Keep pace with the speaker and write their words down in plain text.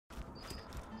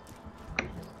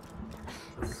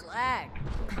lag.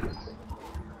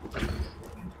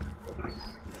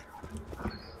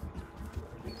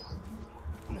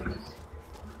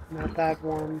 Not that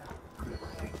one.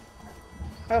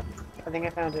 Oh, I think I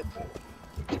found it.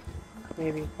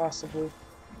 Maybe, possibly.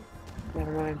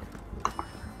 Never mind.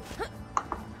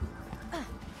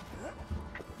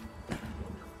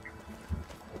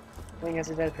 I think that's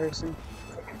a dead person.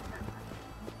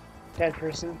 Dead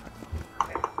person.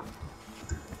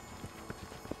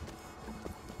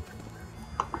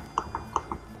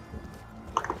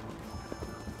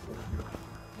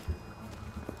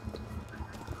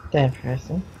 Dead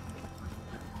person.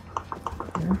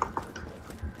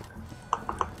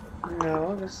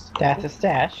 No, this. That's a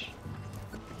stash.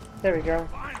 There we go.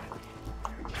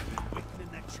 Waiting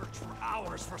in that church for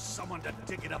hours for someone to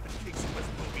dig it up in case it was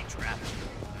booby trapped.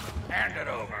 Hand it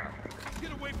over.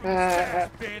 Get away from the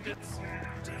stash, bandits.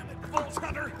 Damn it, False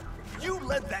Hunter. You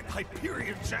led that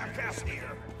Hyperion jackass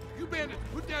here. You bandits,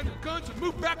 put down your guns and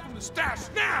move back from the stash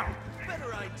now!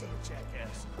 Better idea,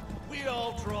 jackass. We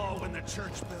all draw when the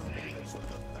church bell rings for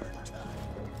the third time.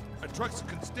 A trucks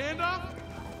can stand off?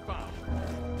 Fine.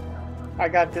 I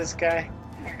got this guy.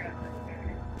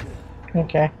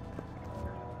 Okay.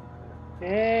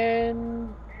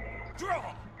 And.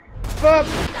 Draw! Fuck!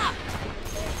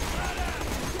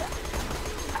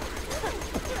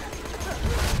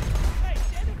 Hey,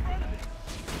 stand in front of me!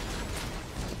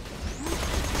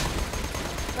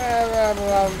 Blah,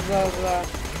 blah, blah, blah.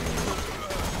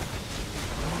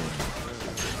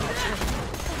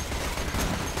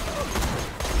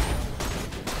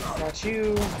 Got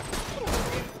you.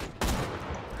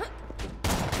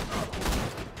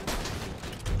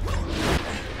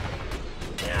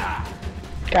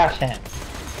 Got him.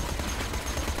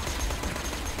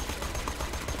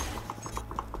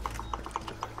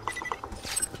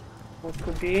 What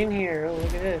could be in here? Oh,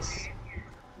 look at this.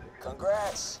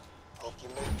 Congrats. Hope you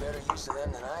made better use of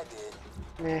them than I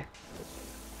did.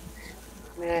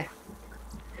 Nah.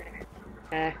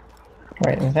 Nah.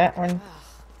 Wait, is that one?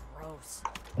 Gross.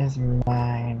 Is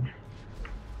mine.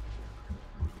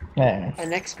 There.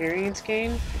 An experience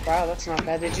gain? Wow, that's not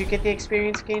bad. Did you get the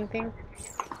experience gain thing?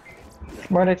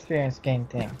 What experience gain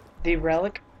thing? The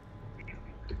relic?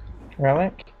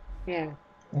 Relic? Yeah.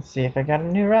 Let's see if I got a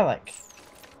new relic.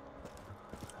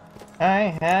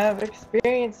 I have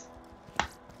experience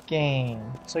gain.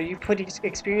 So you put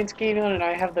experience gain on and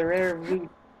I have the rare loot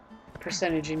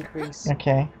percentage increase.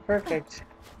 Okay. Perfect.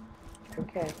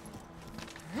 Okay.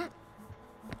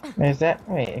 Is that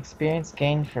wait, experience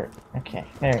gain for okay,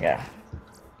 there we go.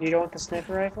 You don't want the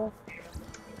sniper rifle?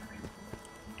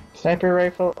 Sniper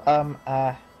rifle,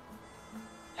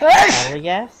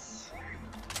 yes.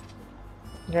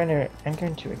 I'm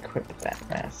going to equip that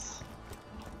mess.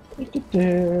 Equip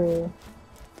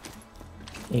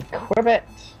it!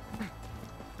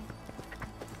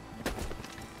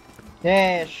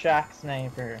 Yeah, shock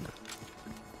sniper.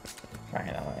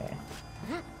 Finally.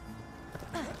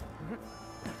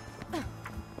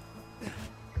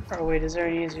 Oh wait, is there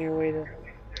an easier way to...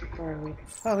 Where are we?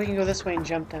 Oh, we can go this way and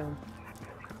jump down.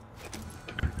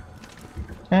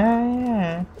 Ah,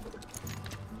 yeah.